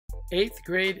8th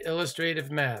grade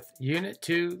illustrative math, Unit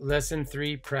 2, Lesson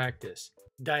 3 practice.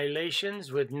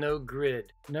 Dilations with no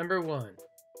grid. Number 1.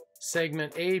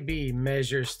 Segment AB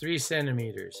measures 3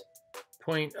 centimeters.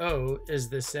 Point O is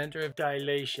the center of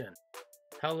dilation.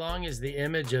 How long is the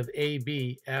image of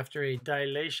AB after a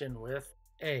dilation with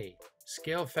A?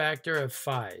 Scale factor of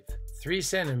 5. 3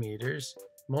 centimeters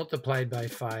multiplied by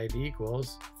 5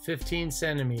 equals 15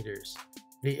 centimeters.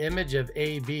 The image of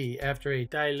AB after a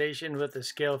dilation with a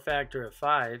scale factor of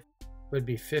 5 would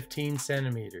be 15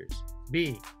 centimeters.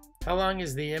 B. How long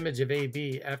is the image of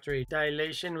AB after a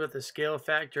dilation with a scale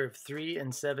factor of 3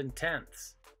 7/10?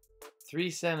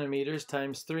 3 centimeters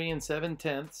times 3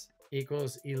 7/10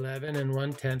 equals 11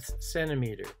 1/10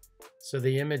 centimeter. So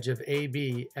the image of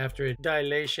AB after a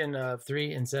dilation of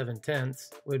 3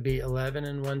 7/10 would be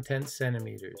 11 1/10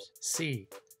 centimeters. C.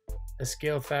 A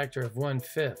scale factor of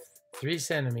 1/5. 3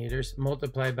 centimeters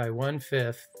multiplied by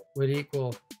 1/5 would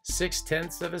equal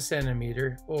 6/10 of a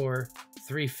centimeter or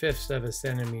 3/5 of a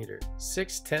centimeter.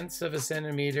 6/10 of a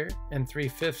centimeter and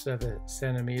 3/5 of a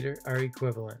centimeter are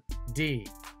equivalent. D.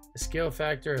 A scale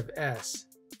factor of S.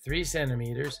 3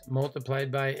 centimeters multiplied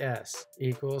by S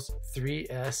equals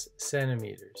 3s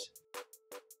centimeters.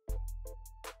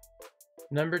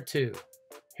 Number 2.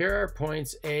 Here are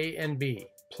points A and B.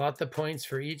 Plot the points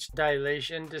for each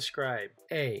dilation described.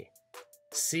 A.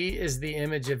 C is the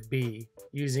image of B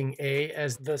using A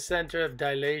as the center of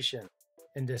dilation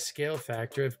and a scale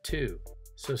factor of 2.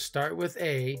 So start with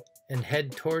A and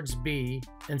head towards B,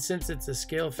 and since it's a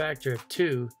scale factor of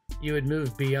 2, you would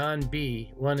move beyond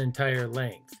B one entire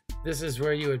length. This is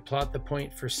where you would plot the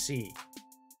point for C.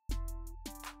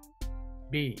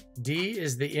 B. D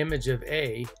is the image of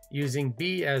A using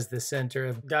B as the center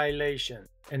of dilation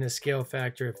and a scale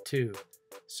factor of 2.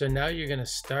 So now you're going to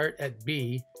start at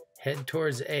B, head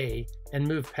towards A, and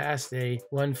move past A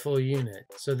one full unit.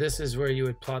 So this is where you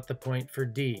would plot the point for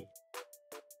D.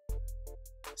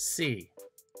 C.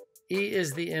 E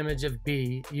is the image of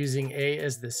B using A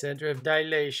as the center of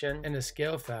dilation and a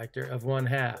scale factor of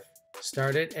 1/2.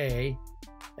 Start at A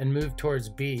and move towards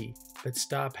B, but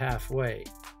stop halfway.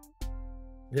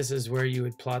 This is where you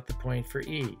would plot the point for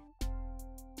E.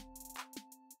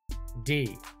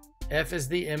 D. F is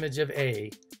the image of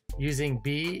A. Using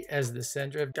B as the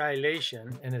center of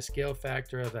dilation and a scale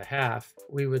factor of 1/2,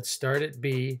 we would start at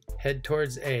B, head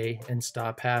towards A, and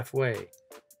stop halfway.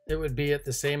 It would be at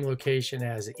the same location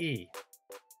as E.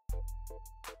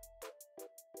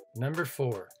 Number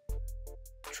 4.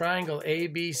 Triangle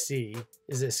ABC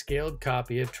is a scaled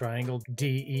copy of triangle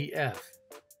DEF.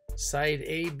 Side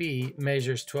AB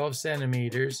measures 12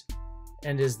 centimeters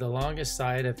and is the longest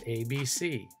side of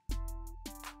ABC.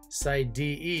 Side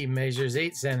DE measures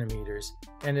 8 centimeters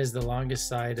and is the longest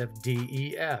side of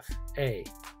DEF. A.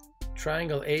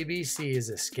 Triangle ABC is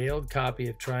a scaled copy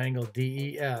of triangle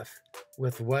DEF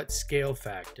with what scale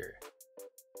factor?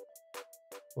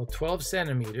 Well, 12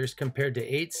 centimeters compared to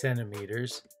 8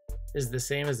 centimeters is the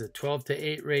same as a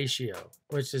 12:8 ratio,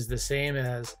 which is the same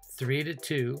as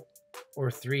 3:2 or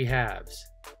 3/2.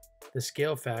 The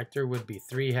scale factor would be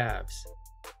 3/2.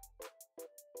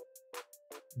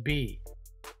 B.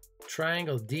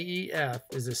 Triangle DEF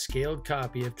is a scaled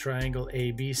copy of triangle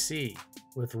ABC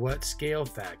with what scale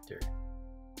factor?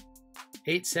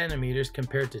 8 centimeters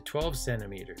compared to 12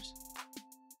 centimeters.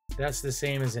 That's the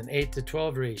same as an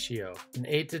 8:12 ratio. An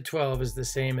 8:12 is the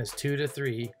same as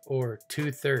 2:3 or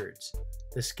 2/3.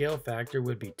 The scale factor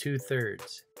would be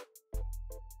 2/3.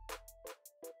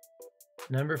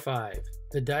 Number 5.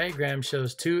 The diagram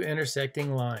shows 2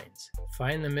 intersecting lines.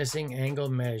 Find the missing angle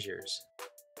measures.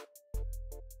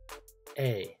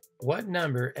 A. What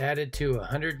number added to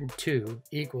 102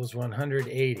 equals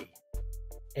 180?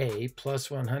 A plus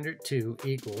 102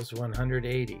 equals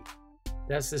 180.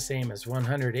 That's the same as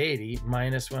 180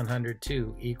 minus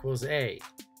 102 equals A.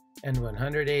 And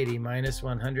 180 minus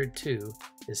 102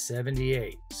 is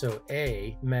 78. So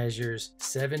A measures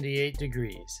 78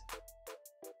 degrees.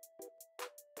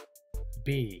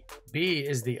 B. B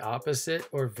is the opposite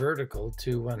or vertical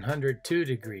to 102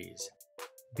 degrees.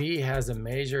 B has a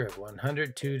measure of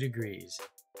 102 degrees.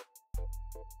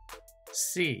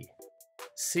 C.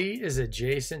 C is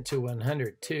adjacent to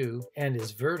 102 and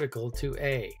is vertical to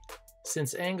A.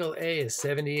 Since angle A is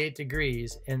 78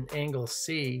 degrees and angle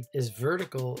C is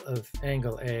vertical of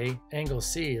angle A, angle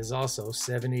C is also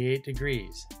 78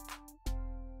 degrees.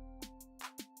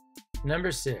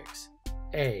 Number 6.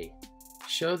 A.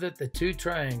 Show that the 2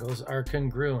 triangles are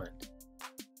congruent.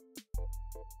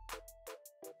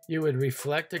 You would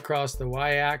reflect across the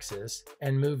y-axis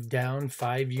and move down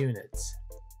 5 units.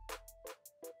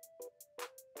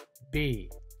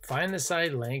 B. Find the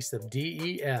side lengths of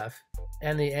DEF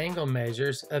and the angle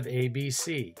measures of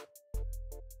ABC.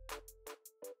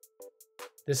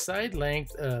 The side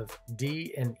length of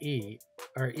D and E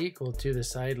are equal to the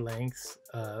side lengths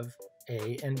of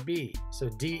A and B, so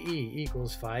DE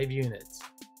equals 5 units.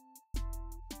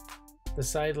 The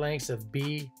side lengths of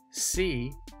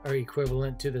BC are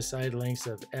equivalent to the side lengths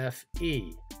of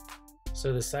FE,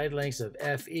 so the side lengths of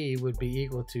FE would be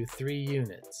equal to 3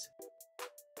 units.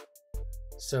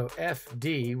 So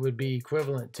FD would be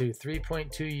equivalent to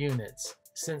 3.2 units,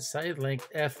 since side length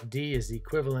FD is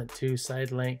equivalent to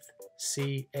side length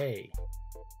CA.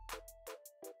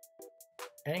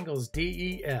 Angles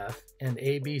DEF and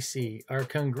ABC are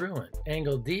congruent.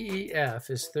 Angle DEF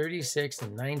is 36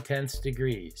 9/10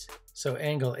 degrees, so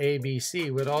angle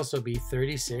ABC would also be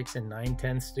 36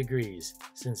 9/10 degrees,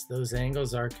 since those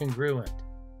angles are congruent.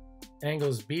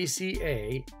 Angles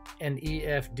BCA and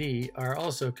EFD are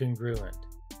also congruent.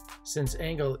 Since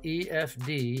angle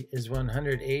EFD is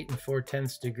 108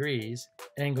 4/10 degrees,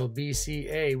 angle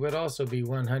BCA would also be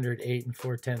 108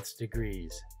 4/10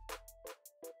 degrees.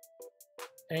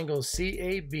 Angles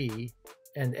CAB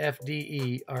and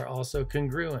FDE are also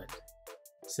congruent.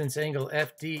 Since angle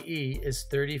FDE is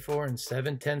 34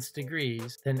 7/10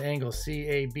 degrees, then angle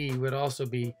CAB would also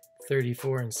be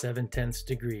 34 7/10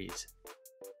 degrees.